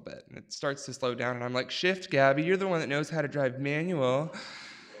a little bit, and it starts to slow down, and I'm like, shift, Gabby, you're the one that knows how to drive manual.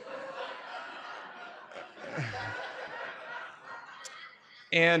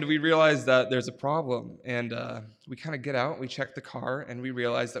 And we realize that there's a problem, and we kind of get out, we check the car, and we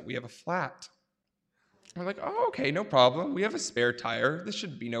realize that we have a flat. We're like, oh, okay, no problem. We have a spare tire. This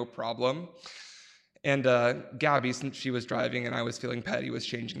should be no problem. And Gabby, since she was driving and I was feeling petty, was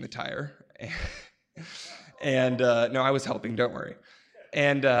changing the tire. And no, I was helping, don't worry.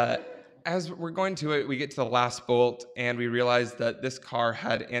 And as we're going to it, we get to the last bolt, and we realize that this car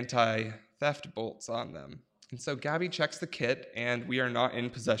had anti-theft bolts on them. And so Gabby checks the kit, and we are not in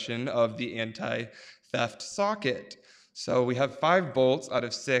possession of the anti-theft socket. So we have 5 bolts out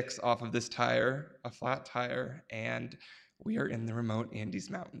of 6 off of this tire, a flat tire, and we are in the remote Andes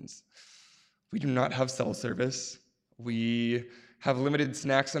Mountains. We do not have cell service. We have limited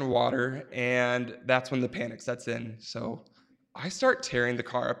snacks and water, and that's when the panic sets in. So I start tearing the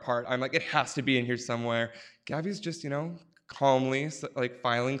car apart. I'm like, it has to be in here somewhere. Gabby's just, calmly, like,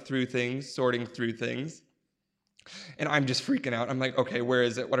 filing through things, sorting through things. And I'm just freaking out. I'm like, okay, where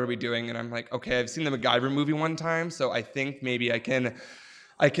is it? What are we doing? And I'm like, okay, I've seen the MacGyver movie one time, so I think maybe I can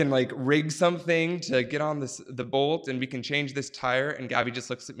like rig something to get on the bolt, and we can change this tire. And Gabby just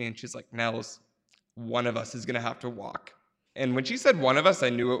looks at me and she's like, Nels, one of us is gonna have to walk. And when she said one of us, I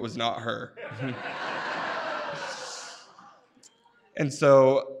knew it was not her. And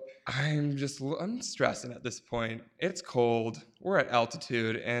so I'm stressing at this point. It's cold, we're at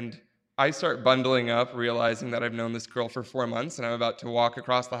altitude, and I start bundling up, realizing that I've known this girl for 4 months and I'm about to walk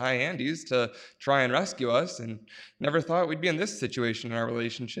across the high Andes to try and rescue us, and never thought we'd be in this situation in our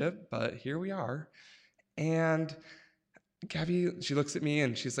relationship, but here we are. And Gabby, she looks at me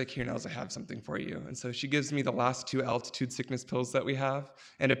and she's like, "Here, Nels, I have something for you." And so she gives me the last 2 altitude sickness pills that we have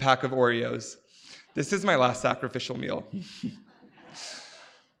and a pack of Oreos. This is my last sacrificial meal.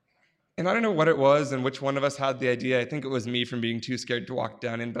 And I don't know what it was and which one of us had the idea. I think it was me from being too scared to walk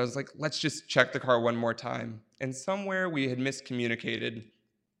down in, but I was like, let's just check the car one more time. And somewhere we had miscommunicated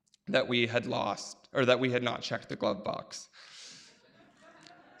that we had lost, or that we had not checked the glove box.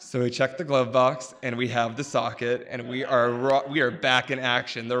 So we checked the glove box and we have the socket, and we are back in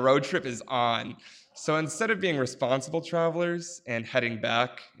action. The road trip is on. So instead of being responsible travelers and heading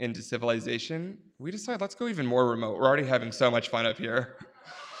back into civilization, we decided, let's go even more remote. We're already having so much fun up here.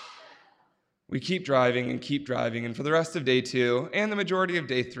 We keep driving, and for the rest of day 2 and the majority of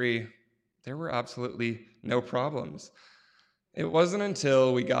day 3, there were absolutely no problems. It wasn't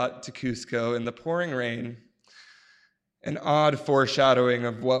until we got to Cusco in the pouring rain, an odd foreshadowing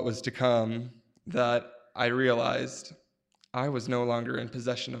of what was to come, that I realized I was no longer in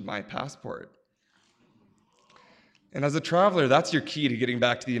possession of my passport. And as a traveler, that's your key to getting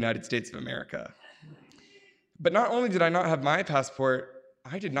back to the United States of America. But not only did I not have my passport,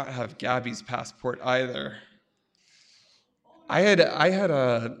 I did not have Gabby's passport either. I had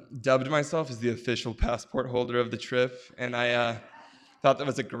dubbed myself as the official passport holder of the trip, and I thought that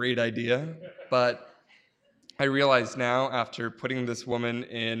was a great idea. But I realize now, after putting this woman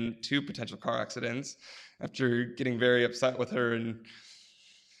in 2 potential car accidents, after getting very upset with her and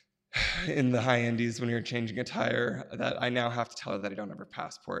in the high Andes when we were changing a tire, that I now have to tell her that I don't have her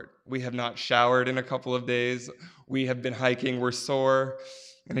passport. We have not showered in a couple of days. We have been hiking, we're sore.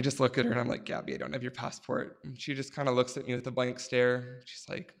 And I just look at her and I'm like, "Gabby, I don't have your passport." And she just kind of looks at me with a blank stare. She's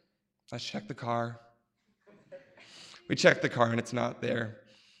like, "Let's check the car." We check the car and it's not there.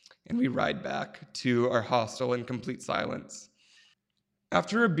 And we ride back to our hostel in complete silence.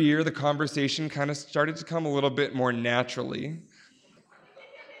 After a beer, the conversation kind of started to come a little bit more naturally.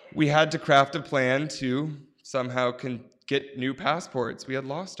 We had to craft a plan to somehow get new passports. We had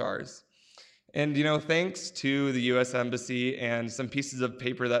lost ours. And, thanks to the US Embassy and some pieces of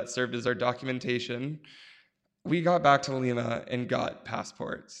paper that served as our documentation, we got back to Lima and got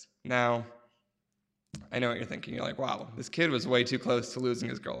passports. Now, I know what you're thinking. You're like, wow, this kid was way too close to losing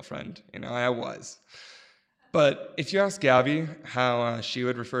his girlfriend. I was. But if you ask Gabby how she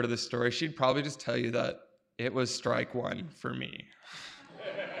would refer to this story, she'd probably just tell you that it was strike 1 for me.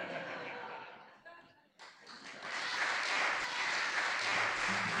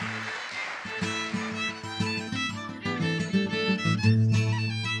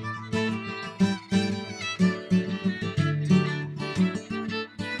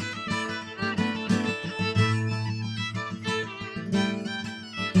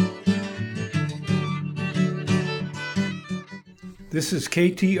 This is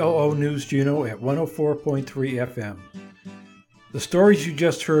KTOO News Juneau at 104.3 FM. The stories you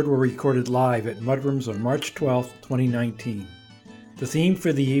just heard were recorded live at Mudrooms on March 12, 2019. The theme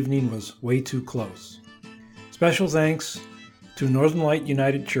for the evening was Way Too Close. Special thanks to Northern Light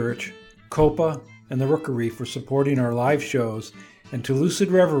United Church, COPA, and the Rookery for supporting our live shows, and to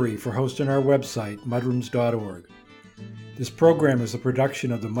Lucid Reverie for hosting our website, mudrooms.org. This program is a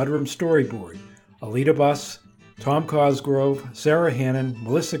production of the Mudroom Storyboard, Alita Buss, Tom Cosgrove, Sarah Hannon,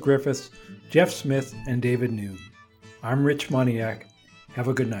 Melissa Griffiths, Jeff Smith, and David Noon. I'm Rich Moniak. Have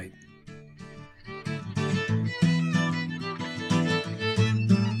a good night.